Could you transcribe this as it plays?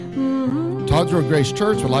Todd's Road Grace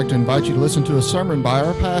Church would like to invite you to listen to a sermon by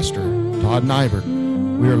our pastor, Todd Nybert.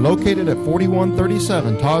 We are located at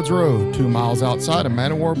 4137 Todd's Road, 2 miles outside of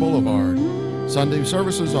Man O' War Boulevard. Sunday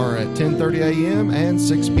services are at 10:30 a.m. and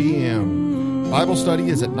 6 p.m. Bible study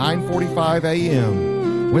is at 9:45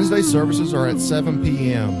 a.m. Wednesday services are at 7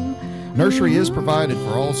 p.m. Nursery is provided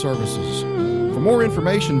for all services. For more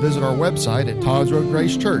information, visit our website at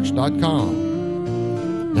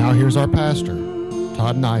toddsroadgracechurch.com. Now here's our pastor,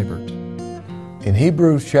 Todd Nybert. In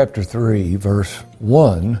Hebrews chapter 3, verse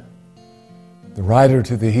 1, the writer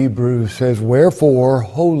to the Hebrews says, "Wherefore,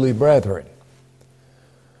 holy brethren,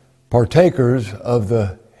 partakers of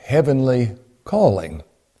the heavenly calling,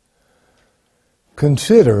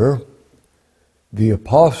 consider the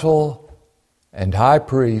apostle and high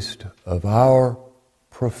priest of our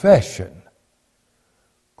profession,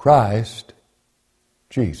 Christ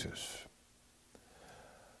Jesus."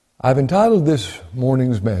 I've entitled this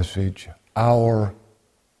morning's message, Our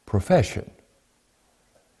Profession.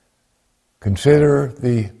 Consider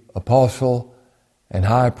the apostle and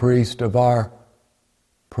high priest of our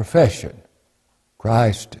profession,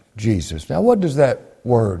 Christ Jesus. Now, what does that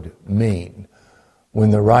word mean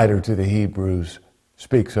when the writer to the Hebrews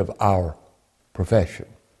speaks of our profession?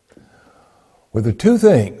 Well, there are two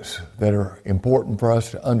things that are important for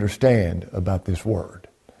us to understand about this word.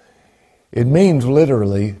 It means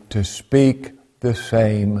literally to speak the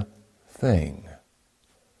same thing.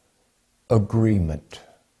 Agreement.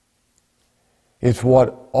 It's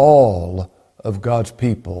what all of God's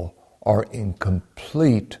people are in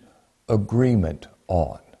complete agreement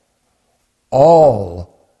on.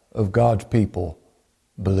 All of God's people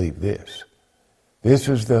believe this. This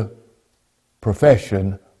is the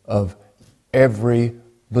profession of every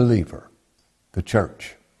believer, the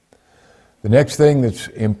church. The next thing that's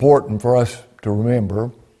important for us to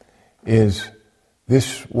remember is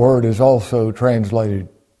this word is also translated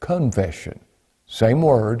confession. Same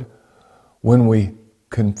word. When we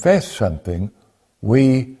confess something,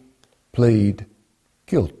 we plead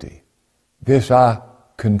guilty. "This I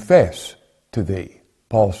confess to thee,"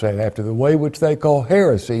 Paul said, "after the way which they call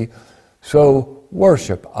heresy, so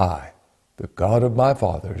worship I, the God of my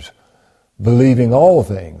fathers, believing all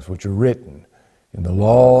things which are written in the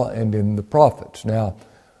law and in the prophets." Now,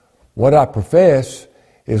 what I profess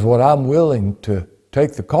is what I'm willing to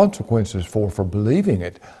take the consequences for believing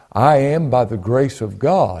it. I am, by the grace of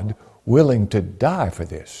God, willing to die for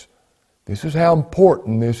this. This is how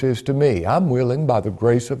important this is to me. I'm willing, by the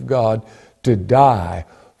grace of God, to die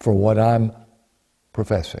for what I'm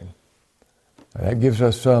professing. Now, that gives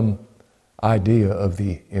us some idea of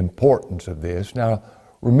the importance of this. Now,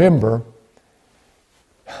 remember,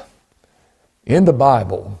 in the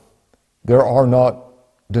Bible, there are not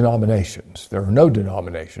denominations. There are no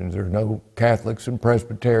denominations. There are no Catholics and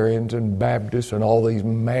Presbyterians and Baptists and all these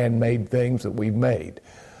man-made things that we've made.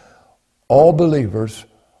 All believers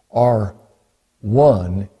are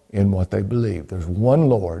one in what they believe. There's one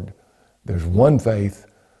Lord, there's one faith,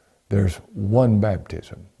 there's one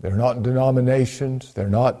baptism. They're not denominations, they're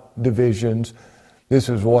not divisions. This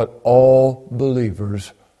is what all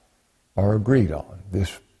believers are agreed on,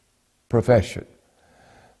 this profession.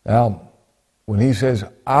 Now, when he says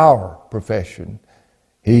our profession,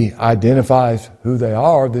 he identifies who they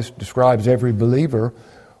are. This describes every believer.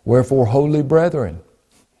 "Wherefore, holy brethren,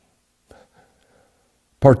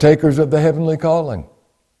 partakers of the heavenly calling,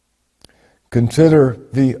 consider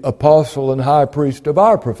the apostle and high priest of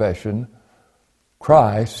our profession,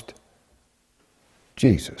 Christ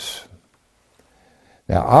Jesus."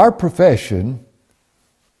 Now, our profession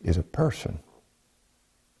is a person.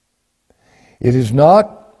 It is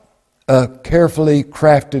not a carefully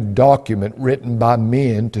crafted document written by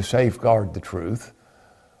men to safeguard the truth.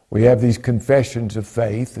 We have these confessions of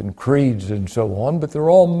faith and creeds and so on, but they're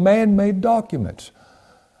all man-made documents.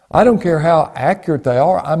 I don't care how accurate they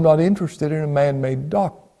are. I'm not interested in a man-made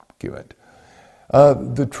document.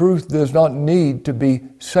 The truth does not need to be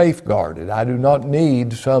safeguarded. I do not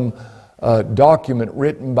need some document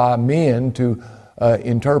written by men to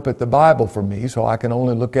interpret the Bible for me, so I can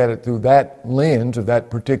only look at it through that lens of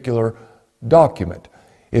that particular document.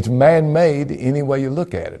 It's man-made any way you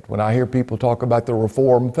look at it. When I hear people talk about the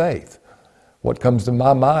Reformed faith, what comes to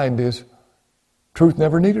my mind is truth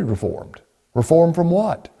never needed reformed. Reformed from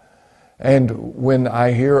what? And when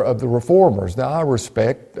I hear of the reformers, now I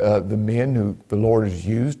respect the men who the Lord has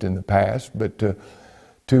used in the past, but to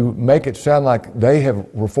make it sound like they have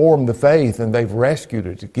reformed the faith and they've rescued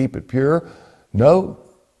it to keep it pure, no,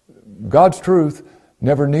 God's truth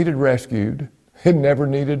never needed rescued. It never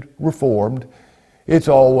needed reformed. It's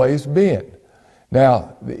always been.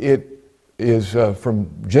 Now, it is from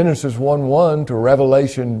Genesis 1:1 to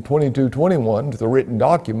Revelation 22:21, to the written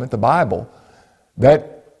document, the Bible.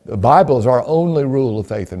 That the Bible is our only rule of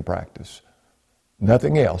faith and practice.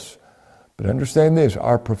 Nothing else. But understand this,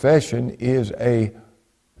 our profession is a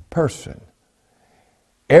person.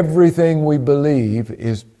 Everything we believe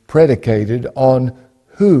is predicated on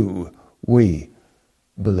who we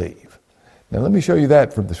believe. Now let me show you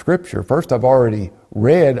that from the Scripture. First, I've already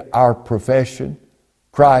read our profession,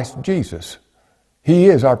 Christ Jesus. He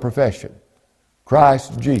is our profession,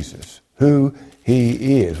 Christ Jesus, who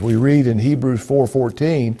He is. We read in Hebrews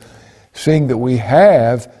 4:14, seeing that we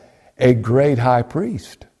have a great high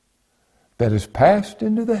priest that has passed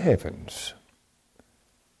into the heavens,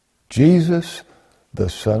 Jesus, the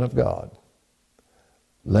Son of God.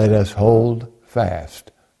 Let us hold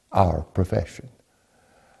fast our profession.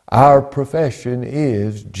 Our profession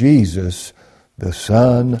is Jesus, the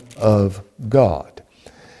Son of God.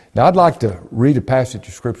 Now I'd like to read a passage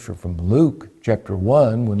of Scripture from Luke chapter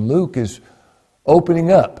 1, when Luke is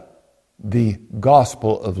opening up the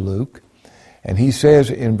Gospel of Luke. And he says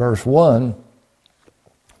in verse 1,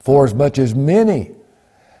 "For as much as many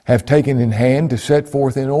have taken in hand to set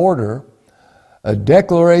forth in order a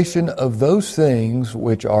declaration of those things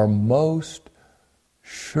which are most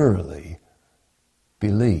surely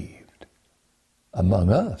believed among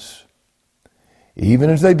us, even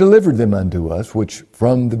as they delivered them unto us, which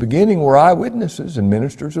from the beginning were eyewitnesses and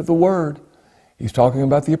ministers of the word." He's talking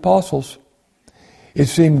about the apostles. "It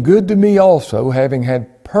seemed good to me also, having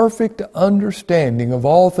had perfect understanding of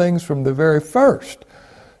all things from the very first,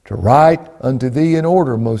 to write unto thee in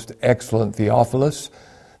order, most excellent Theophilus,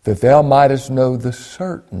 that thou mightest know the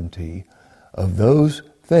certainty of those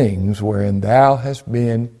things wherein thou hast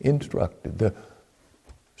been instructed." The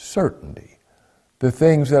certainty, the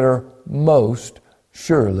things that are most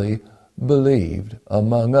surely believed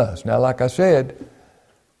among us. Now, like I said,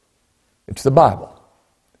 it's the Bible.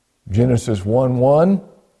 Genesis 1:1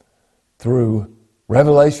 through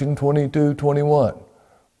Revelation 22:21,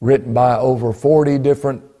 written by over 40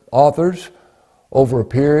 different authors over a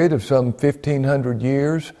period of some 1,500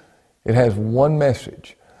 years. It has one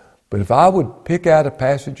message. But if I would pick out a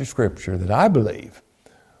passage of Scripture that I believe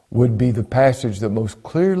would be the passage that most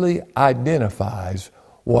clearly identifies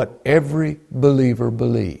what every believer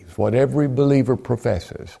believes, what every believer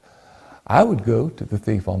professes, I would go to the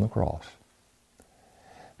thief on the cross.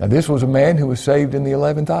 Now, this was a man who was saved in the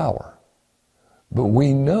 11th hour. But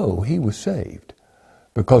we know he was saved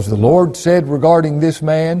because the Lord said regarding this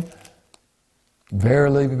man,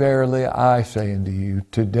 "Verily, verily, I say unto you,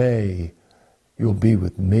 today you'll be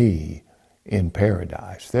with me in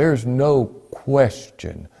paradise." There's no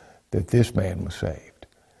question that this man was saved.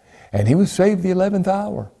 And he was saved the 11th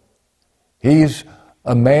hour. He's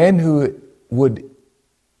a man who would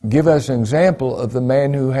give us an example of the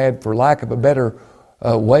man who had, for lack of a better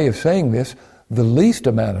way of saying this, the least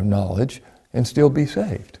amount of knowledge and still be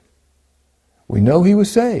saved. We know he was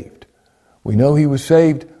saved. We know he was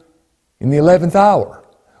saved in the 11th hour.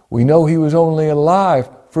 We know he was only alive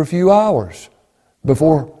for a few hours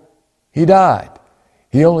before he died.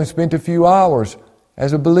 He only spent a few hours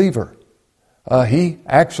as a believer. He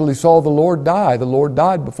actually saw the Lord die. The Lord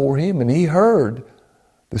died before him, and he heard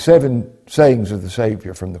the 7 sayings of the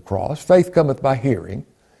Savior from the cross. Faith cometh by hearing,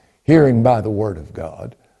 hearing by the word of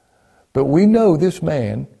God. But we know this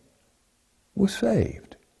man was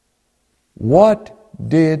saved. What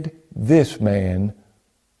did this man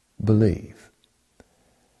believe?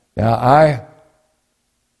 Now I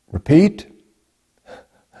repeat,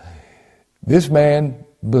 this man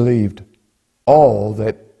believed all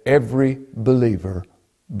that every believer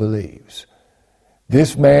believes.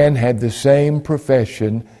 This man had the same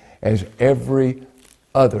profession as every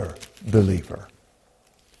other believer.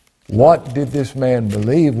 What did this man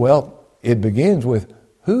believe? Well, it begins with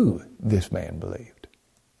who this man believed.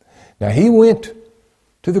 Now, he went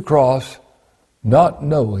to the cross not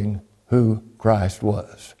knowing who Christ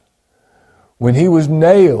was. When he was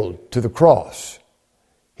nailed to the cross,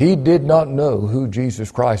 he did not know who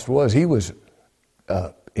Jesus Christ was. He was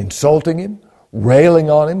insulting him, railing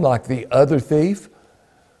on him like the other thief.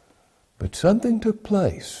 But something took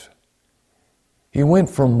place. He went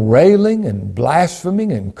from railing and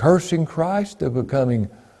blaspheming and cursing Christ to becoming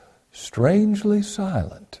strangely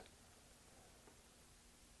silent.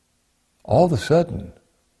 All of a sudden,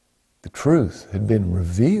 the truth had been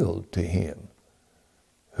revealed to him,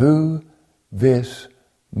 who this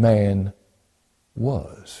man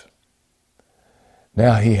was.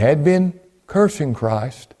 Now, he had been cursing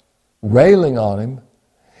Christ, railing on him,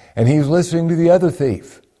 and he was listening to the other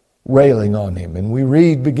thief railing on him. And we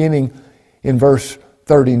read beginning in verse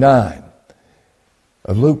 39,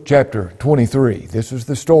 of Luke chapter 23. This is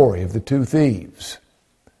the story of the two thieves.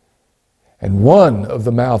 And one of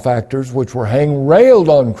the malefactors which were hanged railed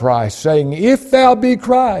on Christ, saying, "If thou be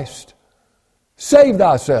Christ, save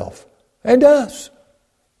thyself and us."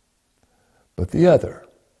 But the other,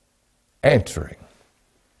 answering,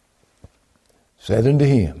 said unto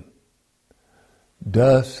him,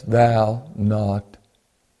 "Dost thou not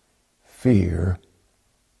fear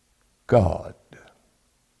God?"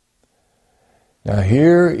 Now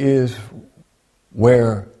here is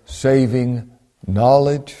where saving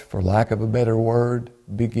knowledge, for lack of a better word,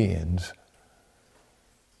 begins.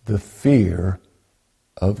 The fear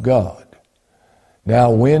of God. Now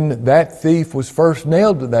when that thief was first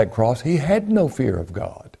nailed to that cross, he had no fear of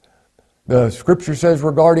God. The Scripture says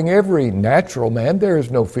regarding every natural man, there is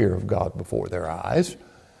no fear of God before their eyes.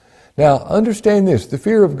 Now understand this, the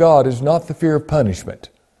fear of God is not the fear of punishment.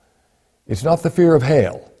 It's not the fear of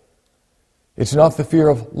hell. It's not the fear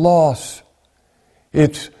of loss.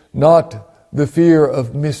 It's not the fear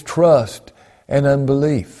of mistrust and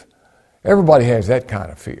unbelief. Everybody has that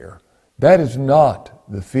kind of fear. That is not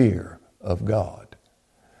the fear of God.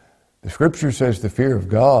 The Scripture says the fear of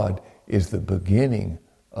God is the beginning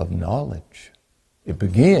of knowledge. It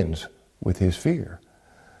begins with His fear.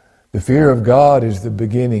 The fear of God is the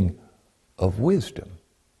beginning of wisdom.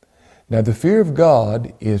 Now the fear of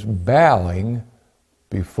God is bowing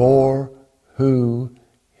before who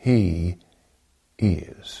He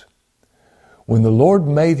is. When the Lord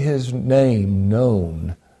made His name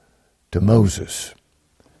known to Moses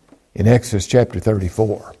in Exodus chapter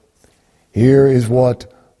 34, here is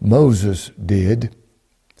what Moses did.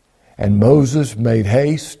 And Moses made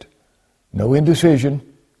haste, no indecision,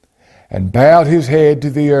 and bowed his head to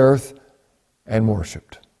the earth and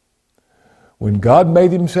worshiped. When God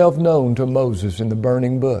made Himself known to Moses in the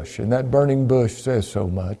burning bush, and that burning bush says so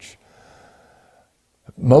much,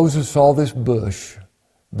 Moses saw this bush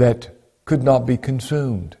that could not be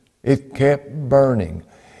consumed. It kept burning.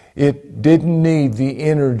 It didn't need the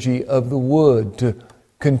energy of the wood to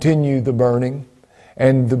continue the burning,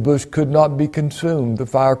 and the bush could not be consumed. The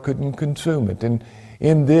fire couldn't consume it. And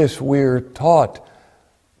in this we're taught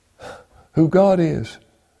who God is,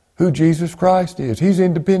 who Jesus Christ is. He's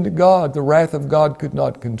independent God. The wrath of God could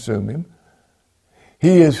not consume Him.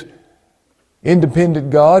 He is independent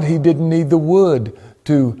God. He didn't need the wood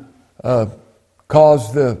to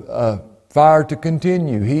cause the fire to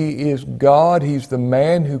continue. He is God. He's the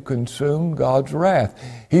man who consumed God's wrath.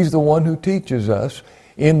 He's the one who teaches us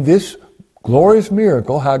in this glorious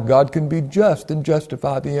miracle how God can be just and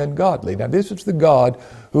justify the ungodly. Now this is the God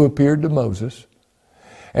who appeared to Moses.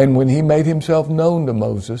 And when He made Himself known to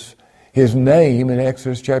Moses, His name in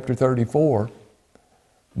Exodus chapter 34,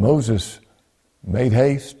 Moses made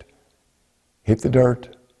haste, hit the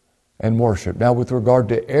dirt, and worshiped. Now with regard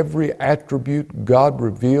to every attribute God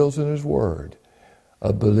reveals in His Word,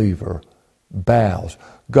 a believer bows.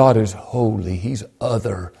 God is holy. He's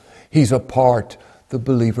other. He's apart. The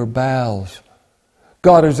believer bows.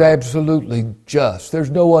 God is absolutely just. There's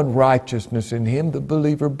no unrighteousness in Him. The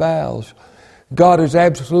believer bows. God is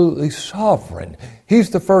absolutely sovereign. He's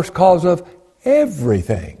the first cause of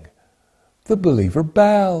everything. The believer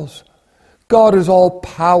bows. God is all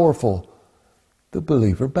powerful. The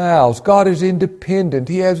believer bows. God is independent.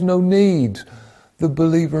 He has no needs. The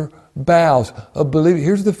believer bows.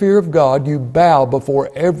 Here's the fear of God. You bow before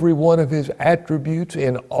every one of His attributes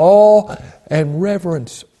in awe and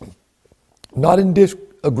reverence. Not in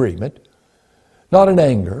disagreement, not in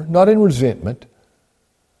anger, not in resentment,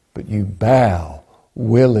 but you bow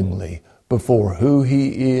willingly before who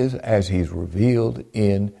He is as He's revealed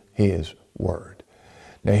in His Word.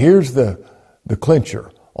 Now here's the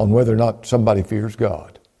clincher on whether or not somebody fears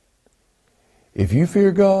God. If you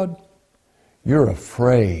fear God, you're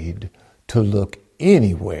afraid to look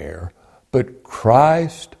anywhere but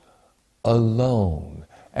Christ alone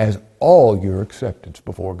as all your acceptance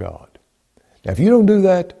before God. Now, if you don't do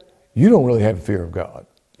that, you don't really have a fear of God.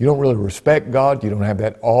 You don't really respect God. You don't have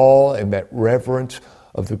that awe and that reverence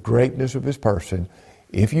of the greatness of His person.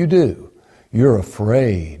 If you do, you're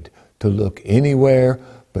afraid to look anywhere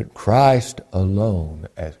but Christ alone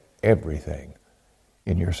as everything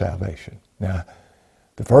in your salvation. Now,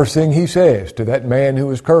 the first thing He says to that man who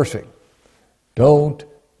was cursing, don't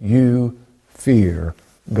you fear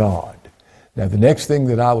God. Now, the next thing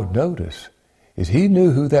that I would notice is He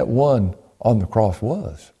knew who that one on the cross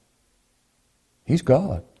was. He's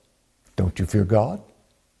God. Don't you fear God?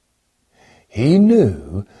 He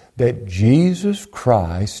knew that Jesus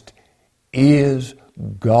Christ is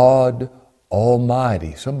God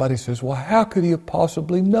Almighty. Somebody says, well, how could He have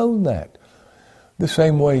possibly known that? The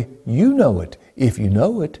same way you know it if you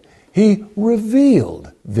know it, He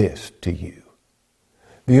revealed this to you.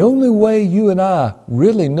 The only way you and I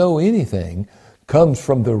really know anything comes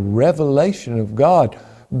from the revelation of God.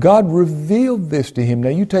 God revealed this to him. Now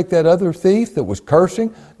you take that other thief that was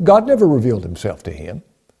cursing, God never revealed himself to him.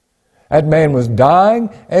 That man was dying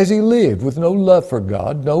as he lived with no love for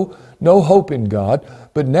God, no hope in God.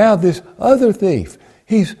 But now this other thief,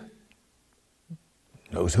 he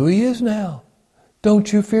knows who he is now.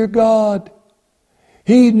 Don't you fear God?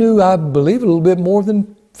 He knew, I believe, a little bit more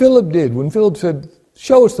than Philip did. When Philip said,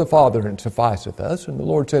 show us the Father and it sufficeth us. And the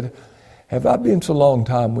Lord said, have I been so long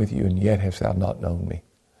time with you, and yet hast thou not known me?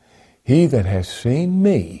 He that has seen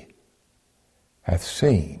me hath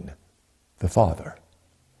seen the Father.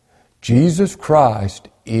 Jesus Christ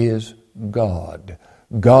is God.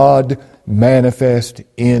 God manifest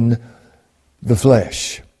in the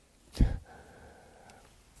flesh.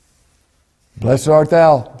 Blessed art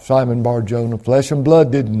thou, Simon Bar-Jonah. Flesh and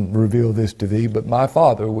blood didn't reveal this to thee, but my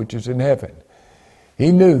Father which is in heaven.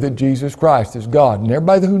 He knew that Jesus Christ is God. And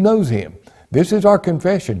everybody who knows him, this is our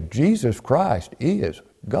confession. Jesus Christ is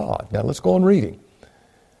God. Now let's go on reading.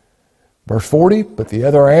 Verse 40, but the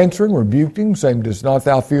other answering rebuked him, saying, dost not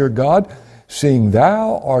thou fear God, seeing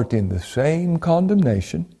thou art in the same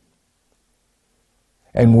condemnation?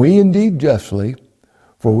 And we indeed justly,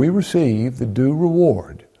 for we receive the due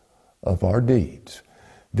reward of our deeds.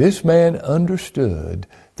 This man understood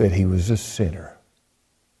that he was a sinner.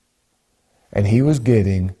 And he was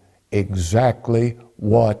getting exactly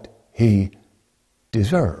what he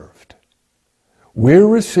deserved. We're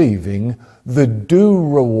receiving the due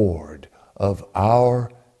reward of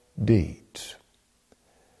our deeds.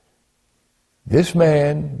 This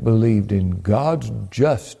man believed in God's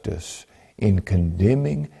justice in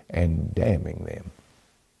condemning and damning them.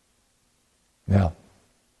 Now,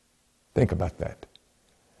 think about that.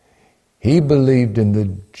 He believed in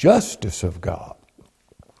the justice of God,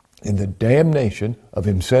 in the damnation of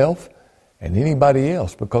himself and anybody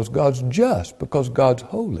else, because God's just, because God's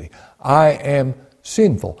holy. I am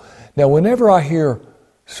sinful. Now, whenever I hear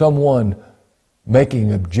someone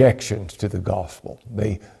making objections to the gospel,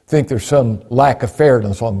 they think there's some lack of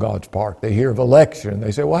fairness on God's part. They hear of election, and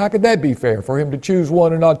they say, well, how could that be fair, for him to choose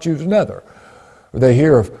one and not choose another? Or they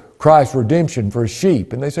hear of Christ's redemption for his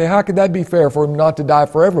sheep, and they say, how could that be fair for him not to die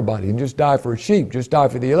for everybody and just die for his sheep, just die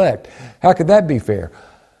for the elect? How could that be fair?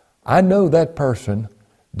 I know that person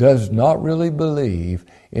does not really believe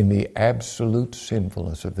in the absolute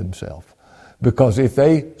sinfulness of themselves. Because if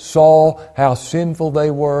they saw how sinful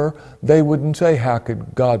they were, they wouldn't say, how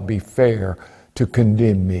could God be fair to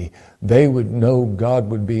condemn me? They would know God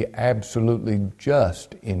would be absolutely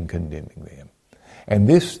just in condemning them. And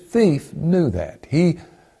this thief knew that. He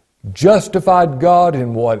justified God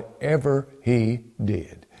in whatever he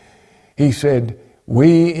did. He said,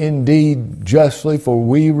 we indeed justly, for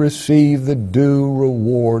we receive the due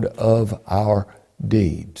reward of our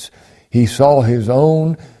deeds. He saw his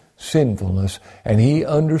own sinfulness, and he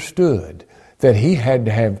understood that he had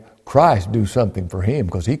to have Christ do something for him,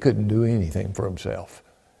 because he couldn't do anything for himself.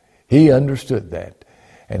 He understood that.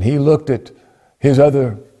 And he looked at his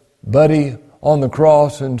other buddy on the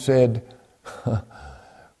cross and said,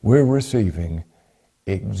 we're receiving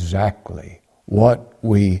exactly what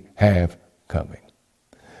we have coming.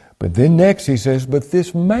 But then next he says, but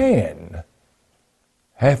this man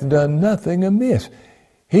hath done nothing amiss.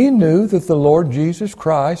 He knew that the Lord Jesus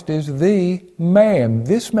Christ is the man,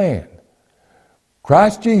 this man.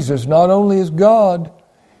 Christ Jesus not only is God,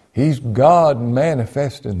 he's God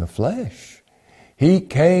manifest in the flesh. He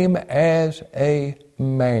came as a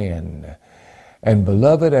man. And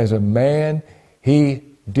beloved, as a man, he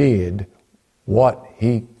did what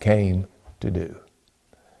he came to do.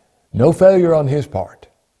 No failure on his part.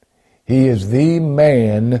 He is the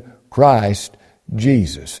man, Christ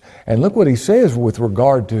Jesus. And look what he says with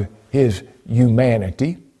regard to his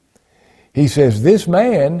humanity. He says, this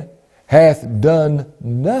man hath done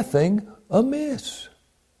nothing amiss.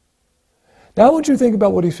 Now I want you to think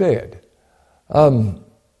about what he said.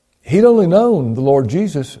 He'd only known the Lord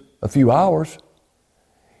Jesus a few hours.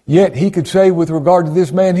 Yet he could say with regard to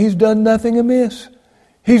this man, he's done nothing amiss.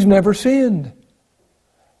 He's never sinned.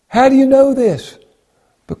 How do you know this?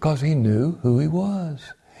 Because he knew who he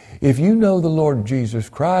was. If you know the Lord Jesus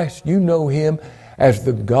Christ, you know him as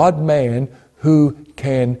the God-man who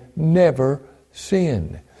can never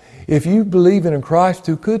sin. If you believe in a Christ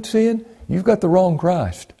who could sin, you've got the wrong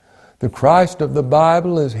Christ. The Christ of the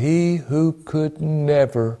Bible is he who could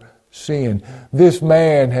never sin. This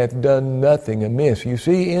man hath done nothing amiss. You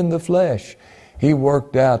see, in the flesh, he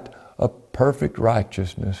worked out a perfect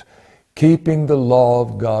righteousness, keeping the law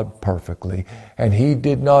of God perfectly. And he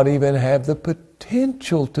did not even have the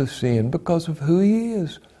potential to sin because of who he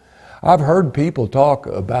is. I've heard people talk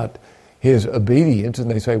about his obedience,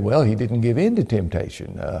 and they say, well, he didn't give in to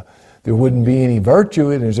temptation. There wouldn't be any virtue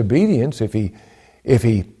in his obedience if he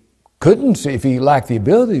lacked the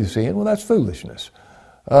ability to sin. Well, that's foolishness.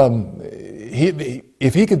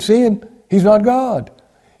 If he could sin, he's not God.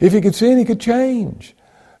 If he could sin, he could change.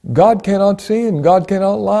 God cannot sin. God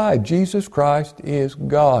cannot lie. Jesus Christ is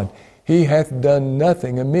God. He hath done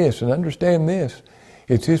nothing amiss. And understand this,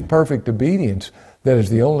 it's his perfect obedience that is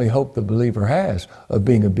the only hope the believer has of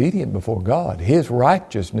being obedient before God. His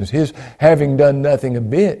righteousness, his having done nothing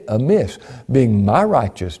amiss, being my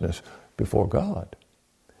righteousness before God.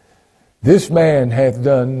 This man hath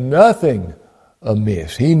done nothing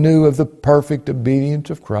amiss. He knew of the perfect obedience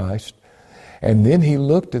of Christ. And then he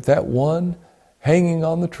looked at that one hanging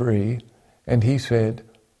on the tree, and he said,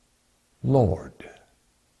 Lord.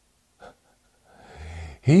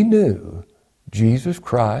 He knew Jesus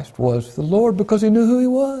Christ was the Lord because he knew who he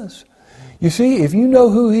was. You see, if you know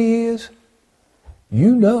who he is,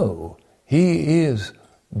 you know he is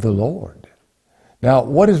the Lord. Now,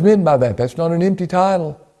 what is meant by that? That's not an empty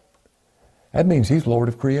title. That means he's Lord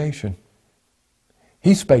of creation.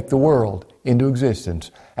 He spake the world into existence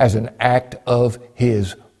as an act of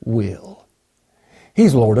his will.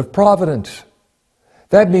 He's Lord of providence.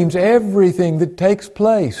 That means everything that takes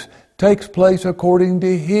place according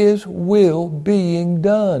to his will being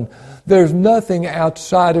done. There's nothing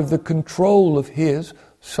outside of the control of his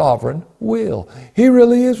sovereign will. He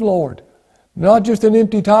really is Lord. Not just an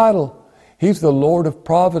empty title. He's the Lord of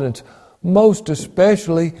providence. Most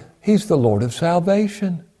especially, he's the Lord of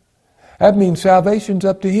salvation. That means salvation's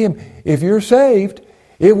up to him. If you're saved,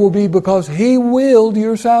 it will be because he willed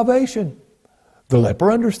your salvation. The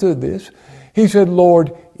leper understood this. He said,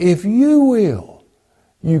 Lord, if you will,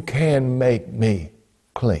 you can make me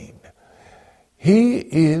clean. He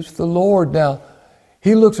is the Lord. Now,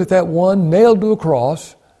 he looks at that one nailed to a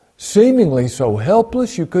cross, seemingly so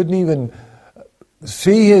helpless you couldn't even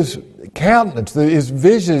see his countenance. His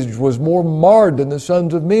visage was more marred than the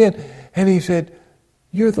sons of men. And he said,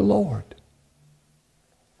 you're the Lord.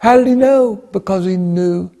 How did he know? Because he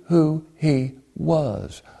knew who he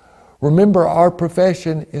was. Remember, our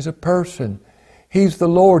profession is a person. He's the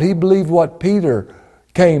Lord. He believed what Peter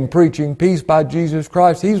came preaching, peace by Jesus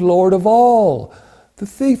Christ. He's Lord of all. The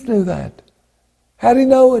thief knew that. How did he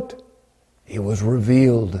know it? It was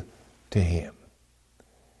revealed to him.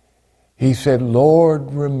 He said,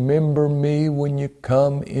 Lord, remember me when you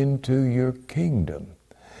come into your kingdom.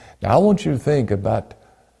 Now, I want you to think about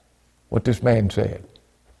what this man said.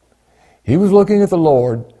 He was looking at the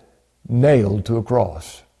Lord nailed to a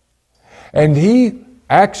cross. And he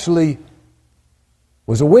actually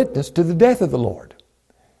was a witness to the death of the Lord.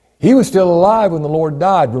 He was still alive when the Lord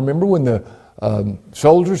died. Remember when the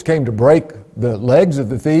soldiers came to break the legs of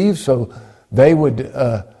the thieves so they would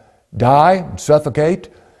die and suffocate?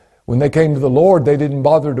 When they came to the Lord, they didn't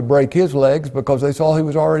bother to break his legs because they saw he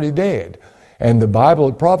was already dead. And the Bible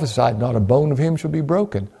had prophesied, not a bone of him shall be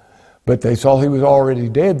broken. But they saw he was already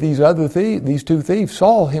dead. These two thieves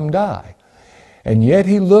saw him die. And yet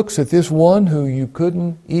he looks at this one who you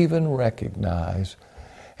couldn't even recognize.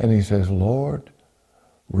 And he says, Lord,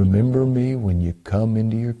 remember me when you come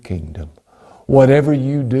into your kingdom. Whatever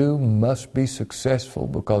you do must be successful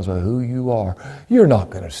because of who you are. You're not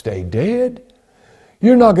going to stay dead.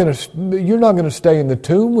 You're not going to stay in the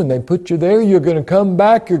tomb when they put you there. You're going to come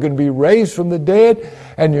back. You're going to be raised from the dead.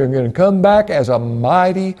 And you're going to come back as a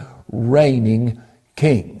mighty reigning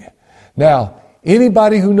king. Now,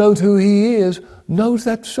 anybody who knows who he is knows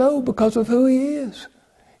that's so because of who he is.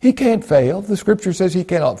 He can't fail. The scripture says he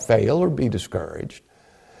cannot fail or be discouraged.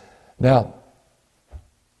 Now,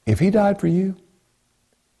 if he died for you,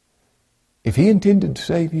 if he intended to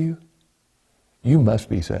save you, you must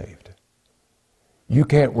be saved. You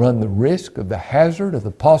can't run the risk of the hazard of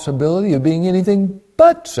the possibility of being anything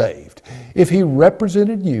but saved. If he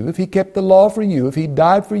represented you, if he kept the law for you, if he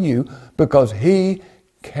died for you, because he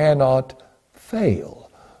cannot fail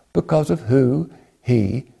because of who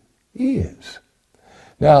he is.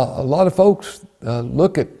 Now, a lot of folks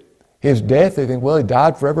look at his death, they think, well, he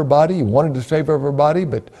died for everybody, he wanted to save everybody,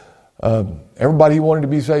 but everybody who wanted to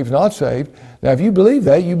be saved is not saved. Now, if you believe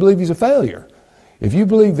that, you believe he's a failure. If you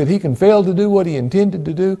believe that he can fail to do what he intended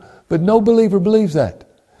to do, but no believer believes that.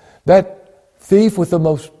 That thief with the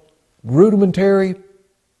most rudimentary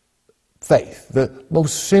faith, the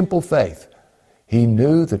most simple faith, he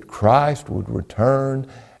knew that Christ would return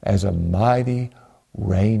as a mighty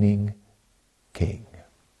reigning king.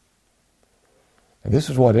 And this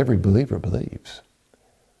is what every believer believes.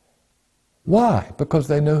 Why? Because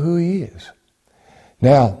they know who He is.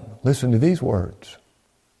 Now, listen to these words.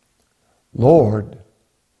 Lord,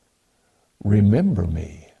 remember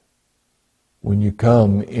me when you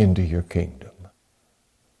come into your kingdom.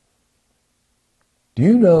 Do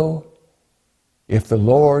you know if the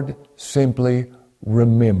Lord simply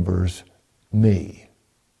remembers me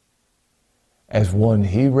as one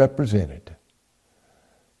He represented,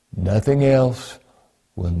 nothing else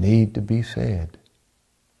will need to be said?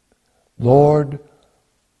 Lord,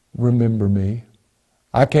 remember me.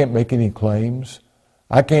 I can't make any claims.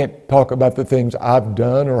 I can't talk about the things I've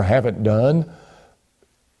done or haven't done.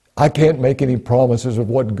 I can't make any promises of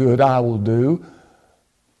what good I will do.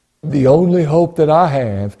 The only hope that I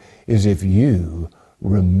have is if you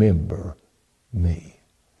remember me.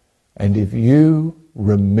 And if you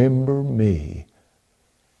remember me,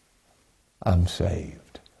 I'm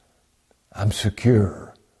saved. I'm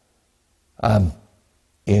secure. I'm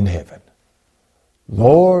in heaven.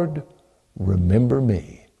 Lord, remember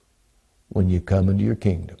me when you come into your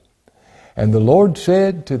kingdom. And the Lord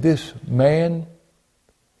said to this man,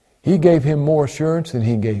 He gave him more assurance than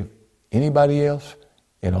He gave anybody else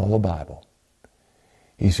in all the Bible.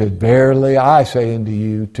 He said, verily I say unto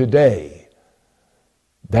you, today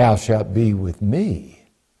thou shalt be with me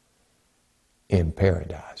in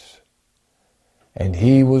paradise. And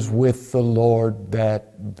he was with the Lord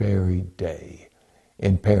that very day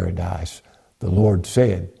in paradise. The Lord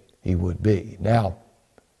said he would be. Now,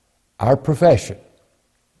 our profession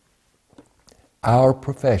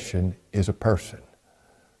is a person,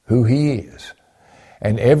 who He is.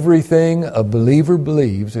 And everything a believer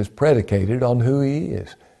believes is predicated on who He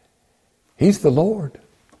is. He's the Lord.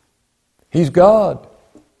 He's God.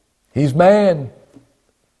 He's man.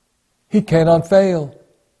 He cannot fail.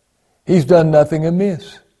 He's done nothing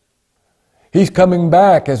amiss. He's coming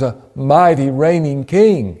back as a mighty reigning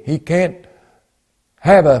king. He can't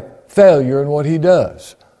have a failure in what He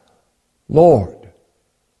does. Lord,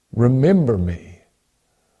 remember me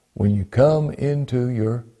when you come into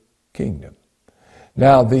your kingdom.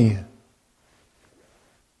 Now, the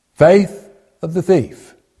faith of the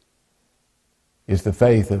thief is the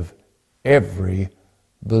faith of every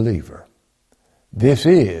believer. This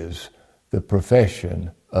is the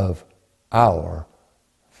profession of our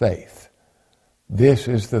faith. This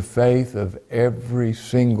is the faith of every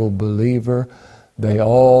single believer. They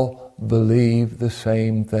all believe the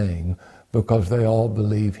same thing because they all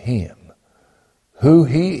believe Him, who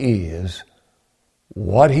He is,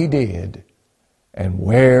 what He did, and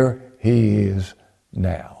where He is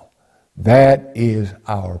now. That is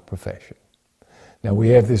our profession. Now, we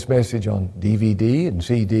have this message on DVD and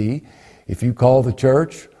CD. If you call the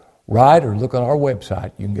church, write, or look on our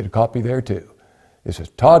website, you can get a copy there too. This is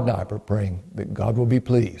Todd Nyberg praying that God will be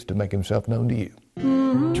pleased to make Himself known to you.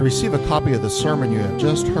 To receive a copy of the sermon you have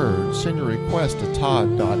just heard, send your request to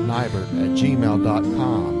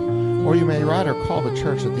todd.nyberg@gmail.com, or you may write or call the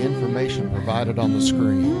church at the information provided on the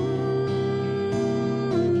screen.